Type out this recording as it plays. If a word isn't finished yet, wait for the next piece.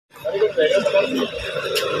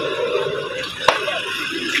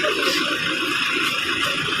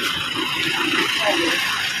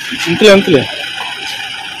Uncle.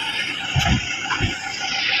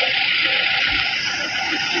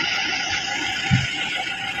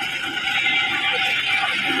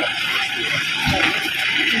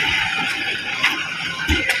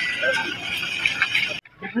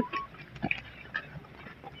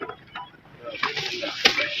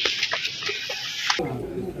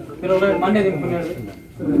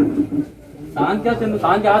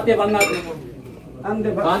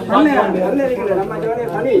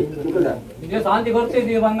 शांति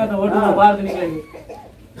ಬರ್ತಿದ್ದೀವಿ ಬಂಗದ ಒಟ್ಟು ಬಾರ್ದು ನಿಗಳಿಗೆ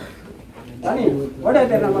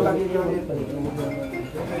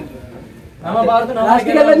ನಮ್ಮ ಭಾರತ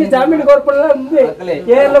ಜಾಮೀನು ಕೊರ್ಪಲ್ಲ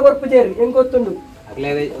ಕೇರಳ ಕೊರ್ಪು ಸೇರಿ ಹೆಂಗ್ ಗೊತ್ತುಂಡು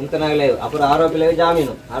ఉంటనగలేదు అప్పుడు ఆరోపీలకు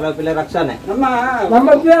జామీను ఆరోపీల రక్షణ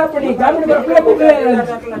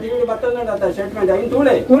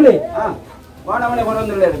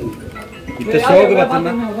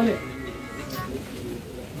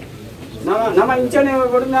ನಮ್ಮ ಇಂಚನೆ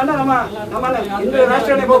ಕೊಡುಂದಾಂಡ ನಮ್ಮ ನಮ್ಮನ್ನ ಹಿಂದೂ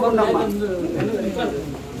ರಾಷ್ಟ್ರನೇ ಹೋಗ್ಕೊಂಡಮ್ಮ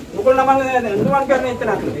ಮುಗುಳು ನಮ್ಮನ್ನ ಹಿಂದೂ ಅನ್ಕರ್ನೆ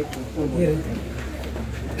ಇತ್ತನ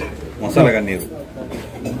ಮಸಾಲೆ ಗಣ್ಣೀರು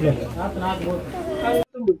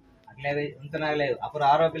ఉంటనగలేదు అప్పుడు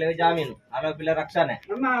ఆరోపీలకు జామీను ఆరోపీల రక్షణ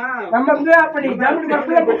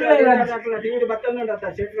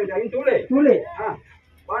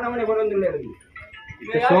వాడమనే కొడుందులేదు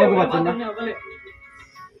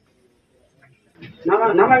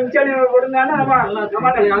ನಮ್ಮ ಇಂಚನೆ ಕೊಡುಂದಾಂಡ ನಮ್ಮ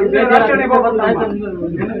ನಮ್ಮನ್ನ ಹಿಂದೂ ರಾಷ್ಟ್ರನೇ ಹೋಗ್ಕೊಂಡಮ್ಮ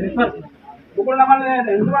ಮುಗುಳು ನಮ್ಮನ್ನ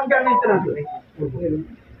ಹಿಂದೂ ಅನ್ಕರ್ನೆ ಇತ್ತನ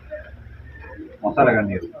ಮಸಾಲೆ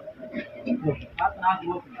ಗಣ್ಣೀರು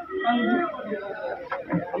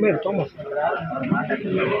Thomas.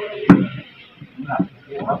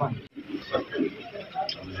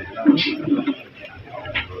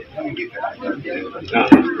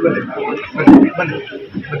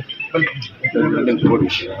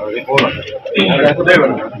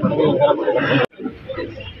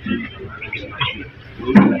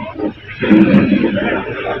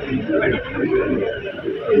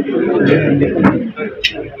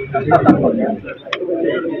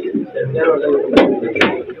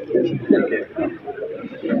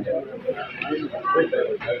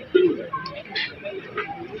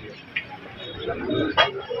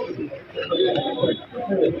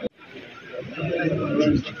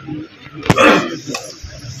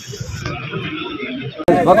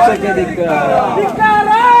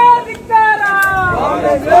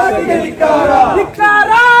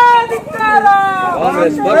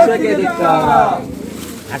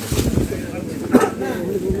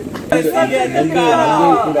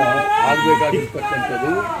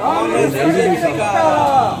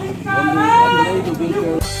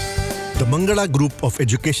 The Mangala Group of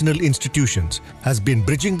Educational Institutions has been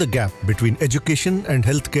bridging the gap between education and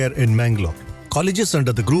healthcare in Mangalore. Colleges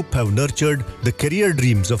under the group have nurtured the career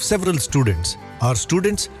dreams of several students. Our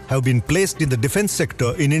students have been placed in the defense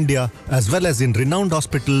sector in India as well as in renowned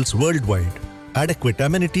hospitals worldwide. Adequate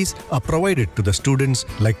amenities are provided to the students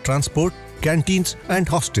like transport, canteens and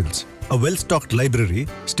hostels. A well-stocked library,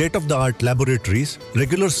 state-of-the-art laboratories,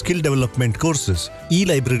 regular skill development courses,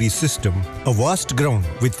 e-library system, a vast ground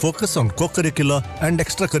with focus on co-curricular and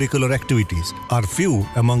extracurricular activities are few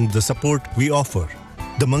among the support we offer.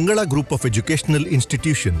 The Mangala Group of Educational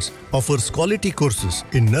Institutions offers quality courses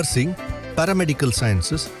in nursing, paramedical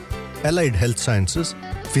sciences, allied health sciences,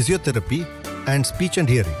 physiotherapy and speech and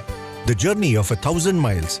hearing. The journey of 1,000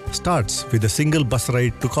 miles starts with a single bus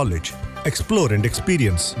ride to college. Explore and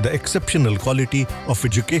experience the exceptional quality of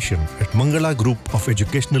education at Mangala Group of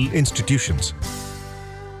Educational Institutions.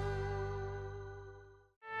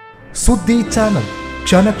 Suddi Channel,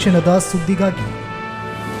 ಕ್ಷಣ ಕ್ಷಣದ ಸುದ್ದಿಗಾಗಿ.